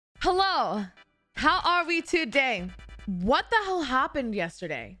Hello. How are we today? What the hell happened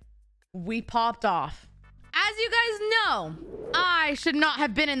yesterday? We popped off. As you guys know, I should not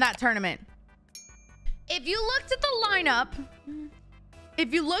have been in that tournament. If you looked at the lineup,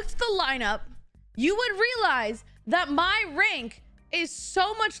 you would realize that my rank is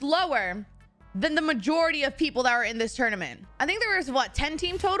so much lower than the majority of people that were in this tournament. I think there was, what, 10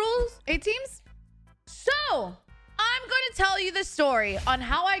 team totals? 8 teams? So, I'm going to tell you the story on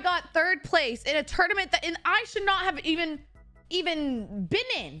how I got 3rd place in a tournament that I should not have even been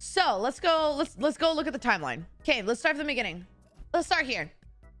in. So, let's go look at the timeline. Okay, let's start from the beginning. Let's start here.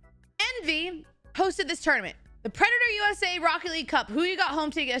 Envy hosted this tournament. The Predator USA Rocket League Cup. Who you got home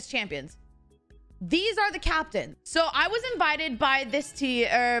to as champions? These are the captains. So I was invited by this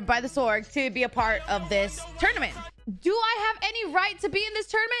by this org to be a part of this tournament. Do I have any right to be in this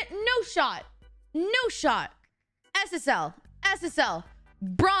tournament? No shot. No shot. SSL,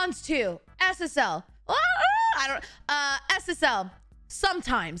 Bronze 2, SSL. SSL.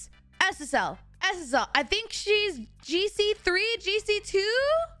 Sometimes. SSL. I think she's GC3, GC2?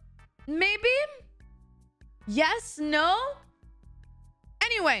 Maybe? Yes, no?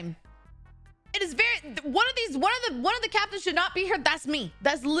 Anyway. It is very one of the captains should not be here. That's me.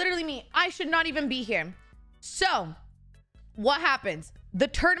 That's literally me. I should not even be here. So, what happens? The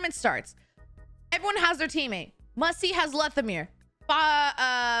tournament starts. Everyone has their teammate. Musty has Lethamyr.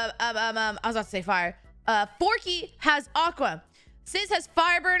 I was about to say fire. Forky has Aqua. Sis has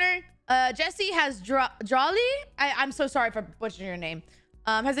Fireburner. Jesse has Jolly. I'm so sorry for butchering your name.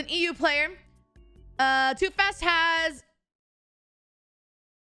 Has an EU player. Too Fast has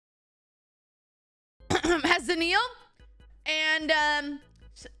Zanil, and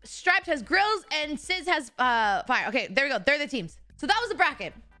Striped has Grills, and Sis has Fire. Okay, there we go. They're the teams. So that was the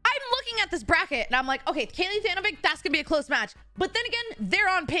bracket. I'm looking at this bracket, and I'm like, okay, Kaylee Thanovic, that's gonna be a close match. But then again, they're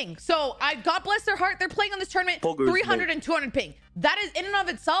on ping. So God bless their heart. They're playing on this tournament 300 and 200 ping. That is in and of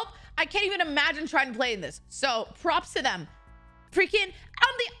itself. I can't even imagine trying to play in this. So props to them. Freaking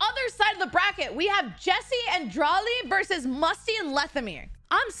on the other side of the bracket, we have Jesse and Drawley versus Musty and Lethamyr.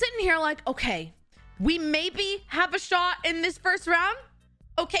 I'm sitting here like, okay, we maybe have a shot in this first round.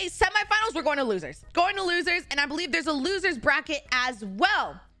 Okay, semifinals, we're going to losers. Going to losers, and I believe there's a losers bracket as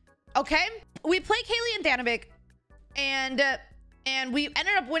well. Okay, we play Kaylee and Danovic, and we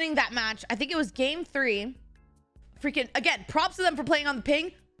ended up winning that match. I think it was game 3. Freaking, again, props to them for playing on the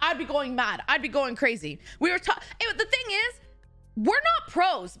ping. I'd be going mad. I'd be going crazy. The thing is, we're not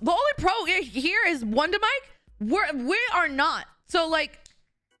pros. The only pro here is wondamike. We are not. So, like,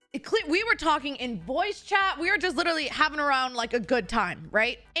 we were talking in voice chat. We were just literally having around like a good time,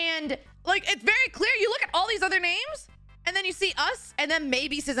 right? And like, it's very clear. You look at all these other names, and then you see us, and then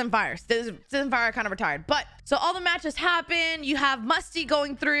maybe Season Fire. Season Fire kind of retired. But so all the matches happen. You have Musty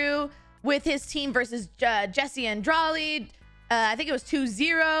going through with his team versus Jesse and Drawley. I think it was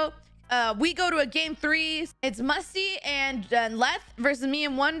 2-0. We go to a game 3. It's Musty and Leth versus me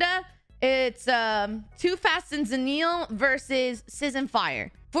and Wanda. It's Too Fast and Zanil versus Season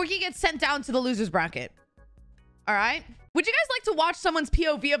Fire. Forky gets sent down to the losers bracket. All right. Would you guys like to watch someone's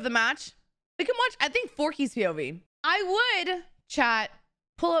POV of the match? We can watch, I think, Forky's POV. I would, chat,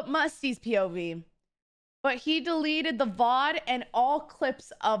 pull up Musty's POV, but he deleted the VOD and all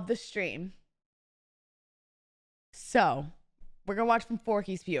clips of the stream. So, we're going to watch from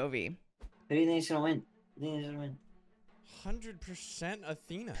Forky's POV. Who do you think is going to win? Who do you think is going to win? 100%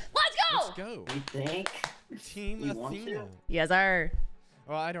 Athena. Let's go! Let's go. You think? Team Athena. Yes, sir.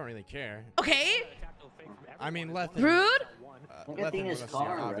 Well, I don't really care. Okay. I mean, Lethamyr. Rude? Athena's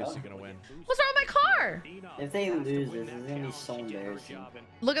car, bro. Obviously gonna win. What's wrong with my car? If they lose this, it's going to be so embarrassing.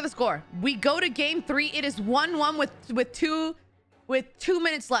 Look at the score. We go to game 3. It is 1-1 with 2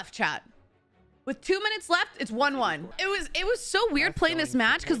 minutes left, chat. With 2 minutes left, it's 1-1. It was so weird playing this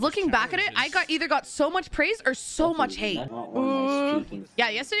match, because looking back at it, I either got so much praise or so much hate. Ooh. Yeah,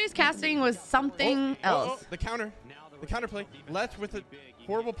 yesterday's casting was something else. The counterplay. Leth with a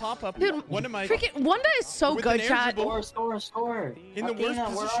horrible pop-up. Dude, wondamike. freaking Wanda is so good, chat. Score. In the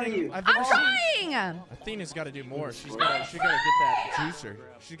Athena, worst position I've I'm ever trying! seen. Athena's got to do more. She's got to get that juicer.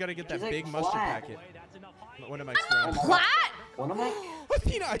 She's got to get that big mustard packet. Wondamike's I'm plat? Wondamike?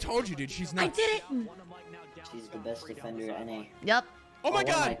 Athena, I told you, dude. She's not. I did it. She's the best defender in NA. Yep. Oh my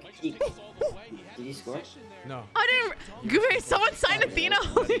god. Did he score? No. I didn't. Wait, someone signed Athena?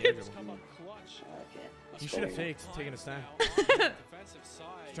 You should have faked, taking his time. He's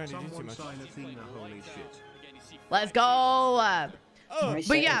trying to do too much. Let's go. Oh,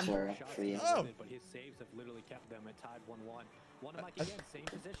 but yeah. Oh.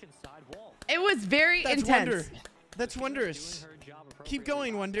 It was very intense. That's wondrous. Keep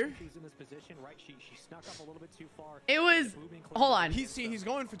going, Wonder. It was, hold on. He's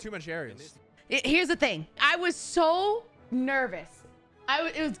going for too much areas. Here's the thing. I was so nervous.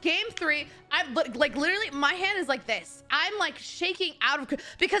 It was game 3. Like literally my hand is like this. I'm like shaking out of,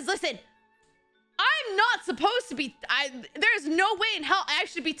 because listen, I'm not supposed to be, there's no way in hell I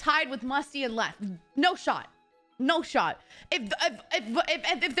should be tied with Musty and Leth. No shot. No shot. If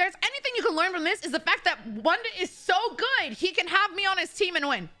there's anything you can learn from this is the fact that Wonder is so good, he can have me on his team and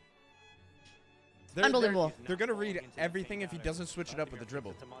win. Unbelievable. They're gonna read everything if he doesn't switch it up with the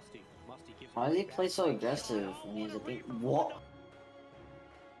dribble. Why do they play so aggressive? I mean, what?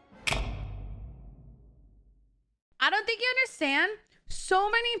 I don't think you understand. So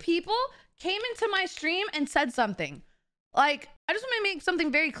many people came into my stream and said something. Like, I just want to make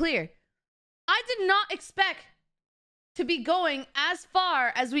something very clear. I did not expect to be going as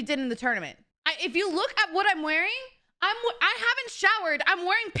far as we did in the tournament. If you look at what I'm wearing, I haven't showered. I'm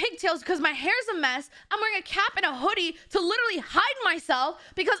wearing pigtails because my hair's a mess. I'm wearing a cap and a hoodie to literally hide myself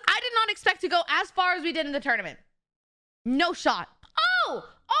because I did not expect to go as far as we did in the tournament. No shot. Oh,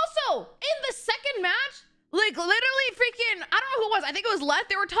 also in the second match, like literally freaking, I don't know who it was. I think it was Leth.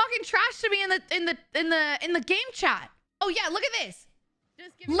 They were talking trash to me in the game chat. Oh yeah, look at this.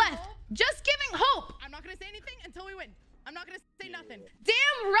 Leth, just giving hope. I'm not gonna say anything until we win. I'm not gonna say nothing.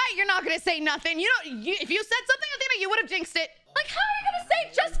 Damn right, you're not gonna say nothing. You know, if you said something, Athena, you would have jinxed it. Like, how are you gonna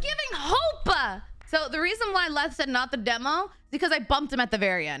say just giving hope? So the reason why Leth said not the demo is because I bumped him at the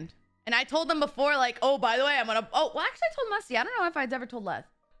very end. And I told them before, like, oh, by the way, I'm gonna, oh, well, actually I told Musty. I don't know if I'd ever told Leth.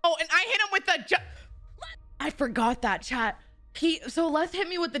 Oh, and I hit him with the, I forgot that, chat. So Leth hit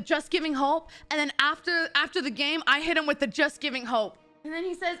me with the just giving hope. And then after the game, I hit him with the just giving hope. And then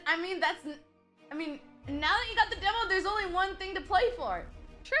he says, I mean, now that you got the demo, there's only one thing to play for.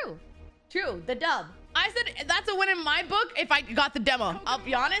 True, the dub. I said, that's a win in my book if I got the demo. I'll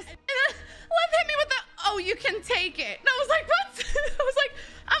be honest. And then Leth hit me with the, oh, you can take it. And I was like, what?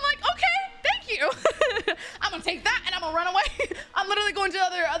 I'm like, okay, thank you. I'm gonna take that and I'm gonna run away. I'm literally going to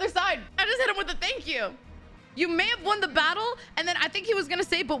the other side. I just hit him with the thank you. You may have won the battle, and then I think he was gonna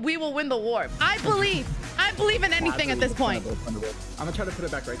say, but we will win the war. I believe in anything at this point. I'm gonna try to put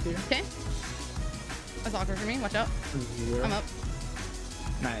it back right here. Okay. That's awkward for me. Watch out. I'm up.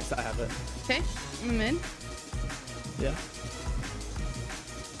 Nice, I have it. Okay, I'm in. Yeah.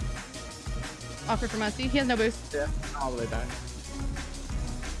 Awkward for Musty. He has no boost. Yeah, all the way back.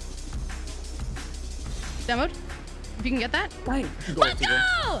 Demoed. If you can get that. Right. Let's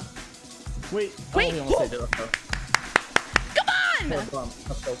go! Wait. Wait. Oh, almost saved it. Come on!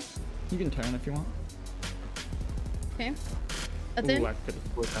 Let's go. You can turn if you want. Okay. That's in. I could have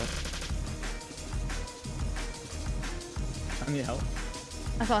split that. I need help.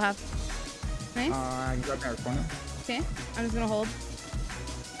 That's all I have. Nice. Grab my corner. Okay. I'm just gonna hold.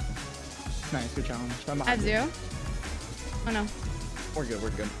 Nice, good challenge. I have 0. Oh no. We're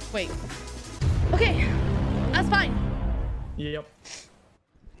good. Wait. Okay. That's fine. Yep.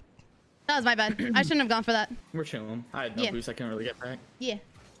 That was my bad. I shouldn't have gone for that. We're chilling. I had no boost. I couldn't really get back. Yeah.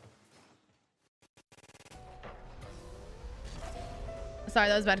 Sorry,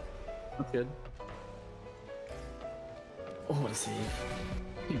 that was bad. That's good. Oh, what a save.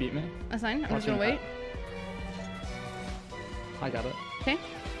 You beat me. That's fine. I'm just gonna wait. I got it. Okay.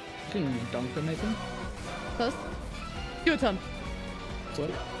 You can dunk or maybe. Close. Do it, Tom.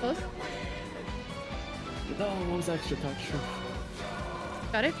 Flip. Close. No, what was extra touch?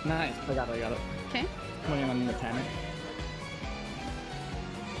 Got it. Nice. I got it. Okay. Waiting on the mechanic.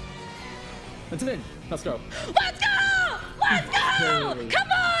 It's in. Let's go. Let's go! Let's go!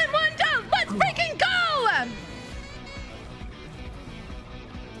 Come on, Wonder! Let's freaking go!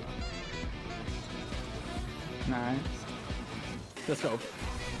 Nice. Let's go.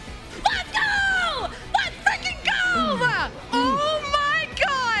 Let's go! Let's freaking go! Oh my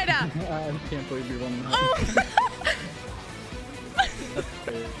god! I can't believe you won that. Oh. That's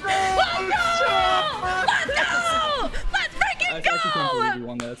crazy. Let's go! Let's go! Let's freaking I actually can't go! believe you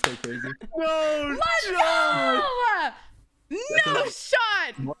won that. That's so crazy. No, Let's go! No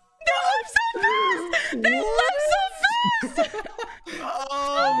shot! They left so fast! They left so fast!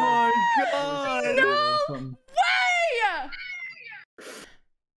 Oh my god! No way!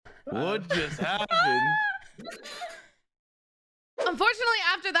 What just happened? Unfortunately,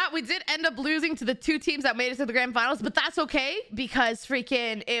 after that, we did end up losing to the 2 teams that made it to the grand finals, but that's okay because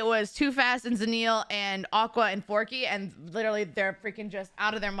freaking it was Too Fast and Zanil and Aqua and Forky, and literally they're freaking just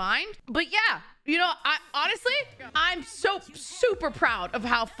out of their mind. But yeah, you know, I'm so super proud of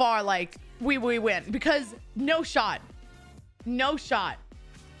how far like we went because no shot,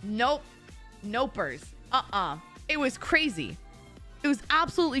 nope, nopers, It was crazy. It was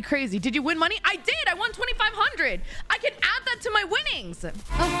absolutely crazy. Did you win money? I did. I won 2,500. I can add that to my winnings.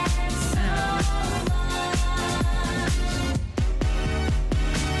 Oh.